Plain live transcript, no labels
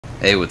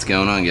Hey, what's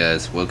going on,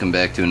 guys? Welcome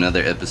back to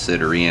another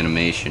episode of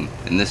Reanimation.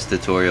 In this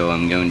tutorial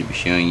I'm going to be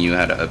showing you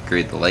how to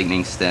upgrade the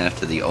lightning staff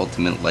to the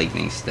ultimate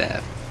lightning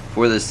staff.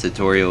 For this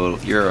tutorial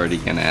you're already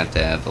going to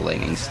have the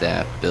lightning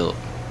staff built.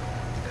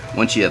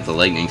 Once you have the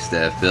lightning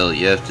staff built,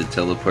 you have to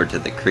teleport to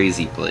the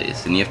crazy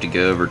place, and you have to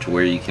go over to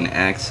where you can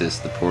access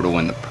the portal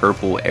in the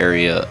purple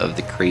area of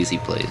the crazy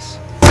place.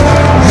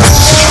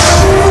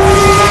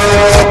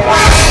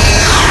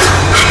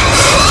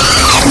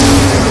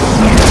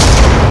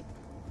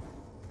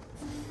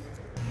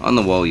 On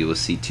the wall you will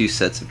see two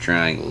sets of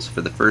triangles.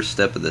 For the first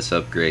step of this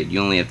upgrade, you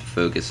only have to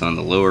focus on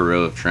the lower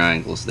row of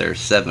triangles. There are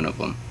 7 of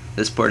them.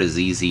 This part is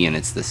easy and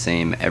it's the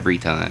same every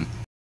time.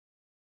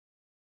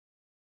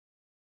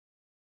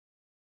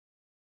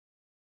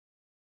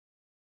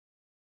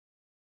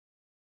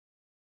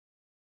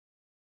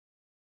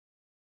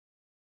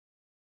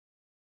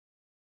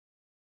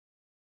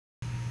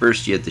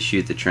 First you have to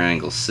shoot the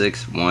triangles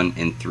 6, 1,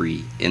 and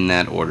 3 in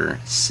that order.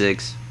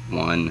 6,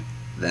 1,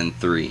 then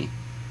 3.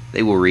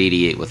 They will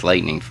radiate with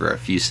lightning for a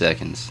few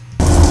seconds.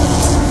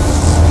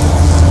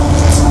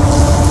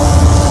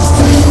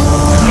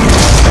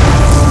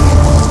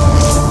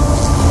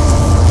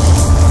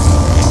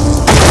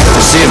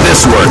 See if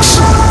this works.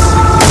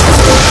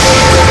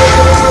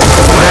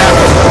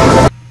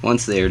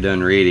 Once they are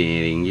done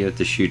radiating, you have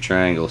to shoot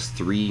triangles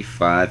 3,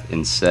 5,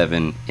 and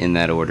 7 in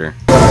that order.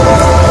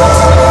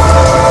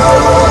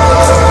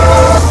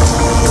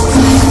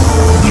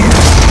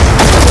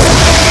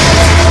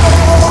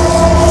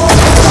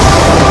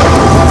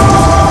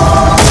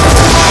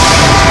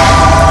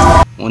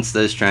 Once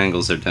those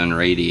triangles are done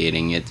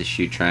radiating, you have to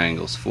shoot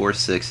triangles 4,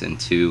 6, and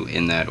 2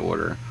 in that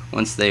order.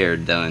 Once they are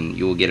done,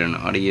 you will get an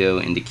audio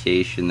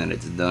indication that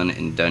it's done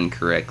and done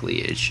correctly.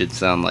 It should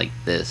sound like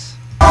this.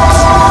 When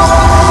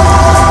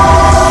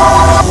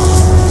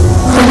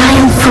I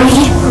am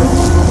free, you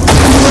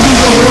will be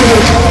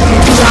rewarded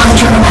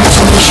beyond your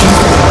imagination.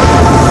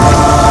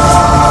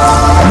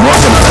 I'm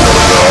working on it,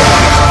 little girl.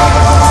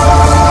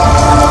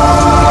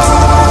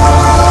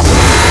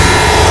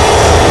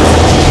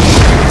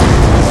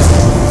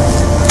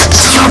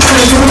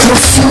 Will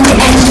soon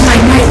end my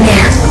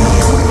nightmare.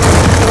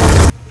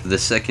 For the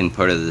second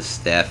part of the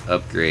staff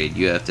upgrade,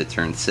 you have to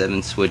turn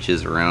 7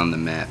 switches around the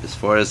map. As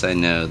far as I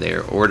know, they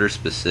are order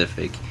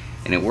specific,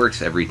 and it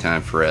works every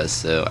time for us,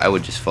 so I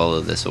would just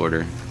follow this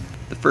order.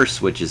 The first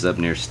switch is up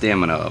near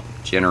Stamina Up,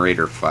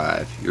 Generator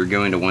 5. You're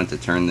going to want to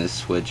turn this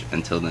switch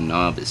until the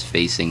knob is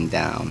facing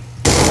down.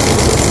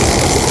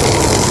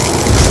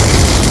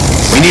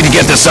 We need to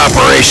get this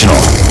operational.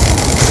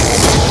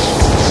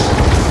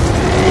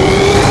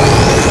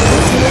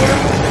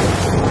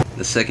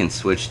 The second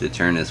switch to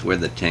turn is where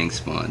the tank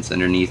spawns,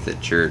 underneath the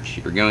church.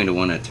 You're going to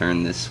want to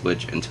turn this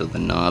switch until the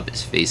knob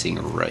is facing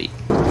right.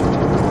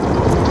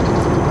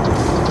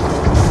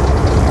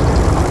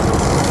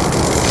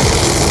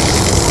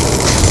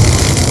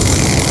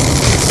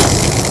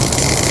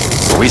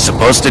 Are we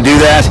supposed to do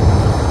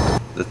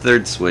that? The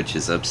third switch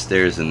is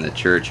upstairs in the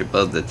church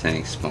above the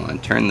tank spawn.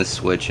 Turn the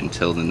switch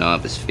until the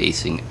knob is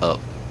facing up.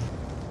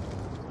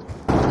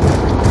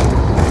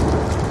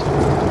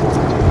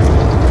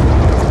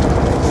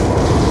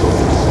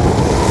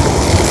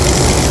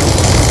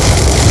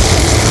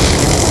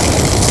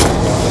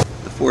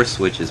 The fourth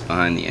switch is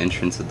behind the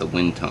entrance of the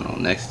wind tunnel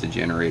next to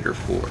Generator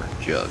 4,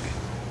 Jug.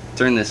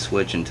 Turn this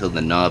switch until the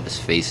knob is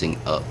facing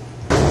up.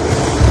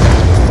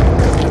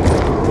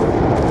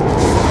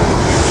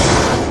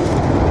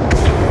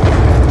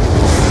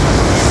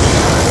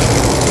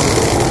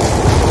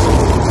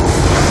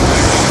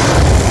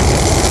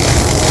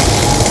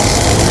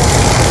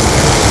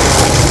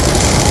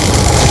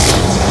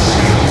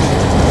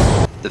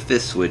 The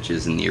fifth switch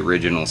is in the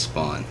original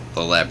spawn,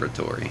 the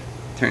laboratory.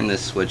 Turn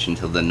this switch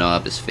until the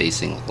knob is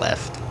facing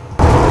left.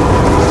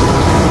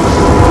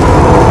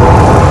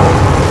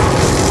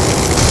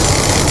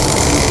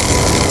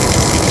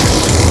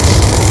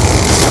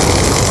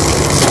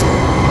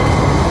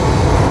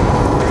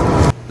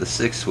 The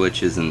sixth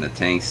switch is in the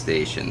tank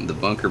station, the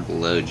bunker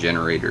below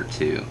Generator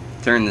 2.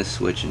 Turn this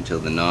switch until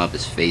the knob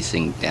is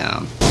facing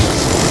down.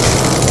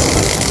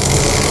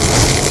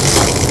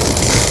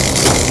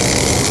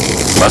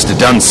 Must have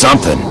done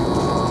something.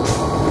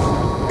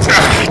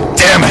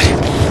 Damn it!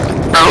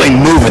 Barely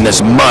moving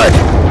this mud.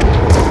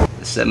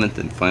 The seventh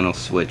and final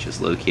switch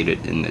is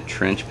located in the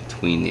trench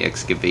between the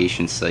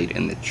excavation site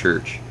and the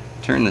church.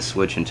 Turn the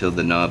switch until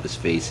the knob is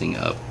facing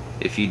up.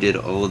 If you did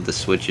all of the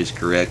switches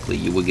correctly,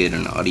 you will get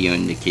an audio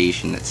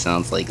indication that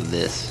sounds like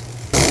this.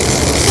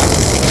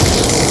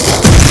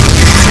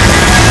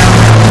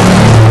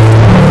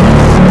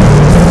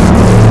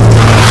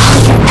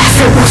 Your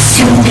effort will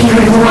soon be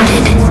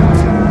rewarded.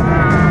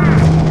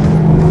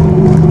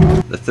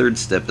 The third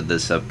step of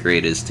this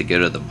upgrade is to go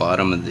to the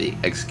bottom of the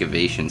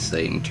excavation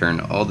site and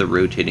turn all the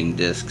rotating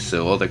discs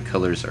so all the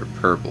colors are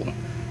purple.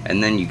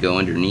 And then you go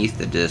underneath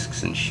the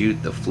discs and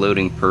shoot the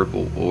floating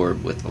purple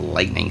orb with the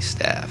lightning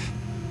staff.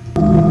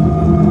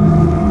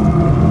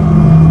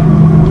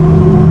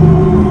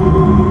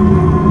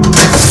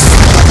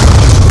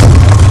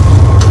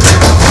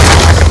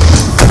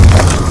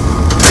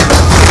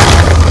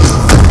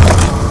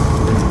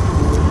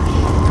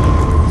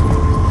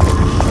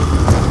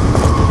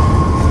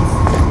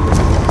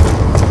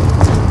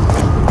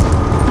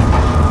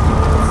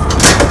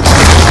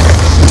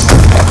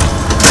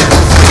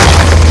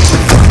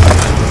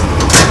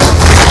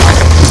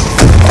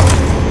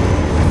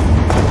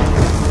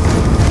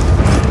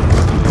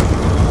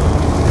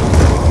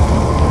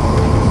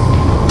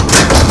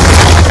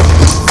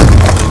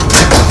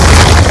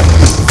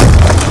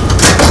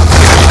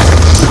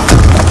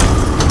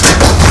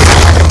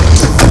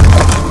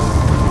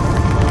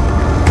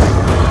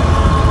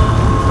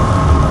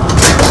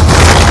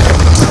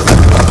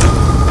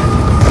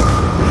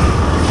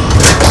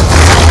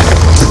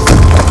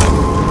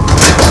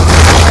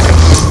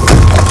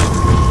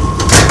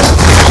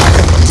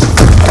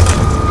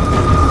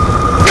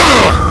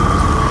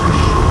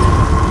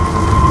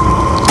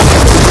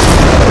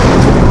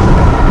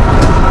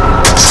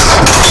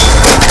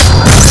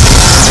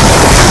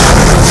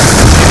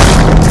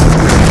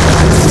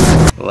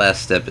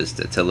 last step is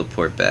to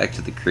teleport back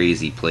to the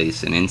crazy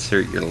place and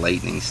insert your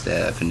lightning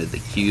staff into the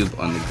cube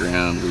on the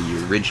ground where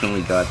you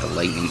originally got the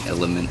lightning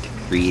element to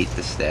create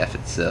the staff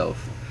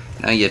itself.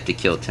 Now you have to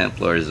kill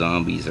Templar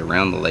zombies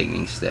around the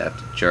lightning staff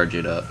to charge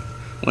it up.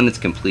 When it's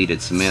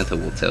completed, Samantha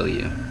will tell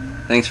you.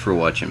 Thanks for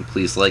watching.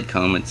 Please like,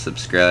 comment,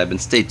 subscribe,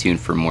 and stay tuned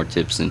for more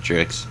tips and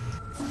tricks.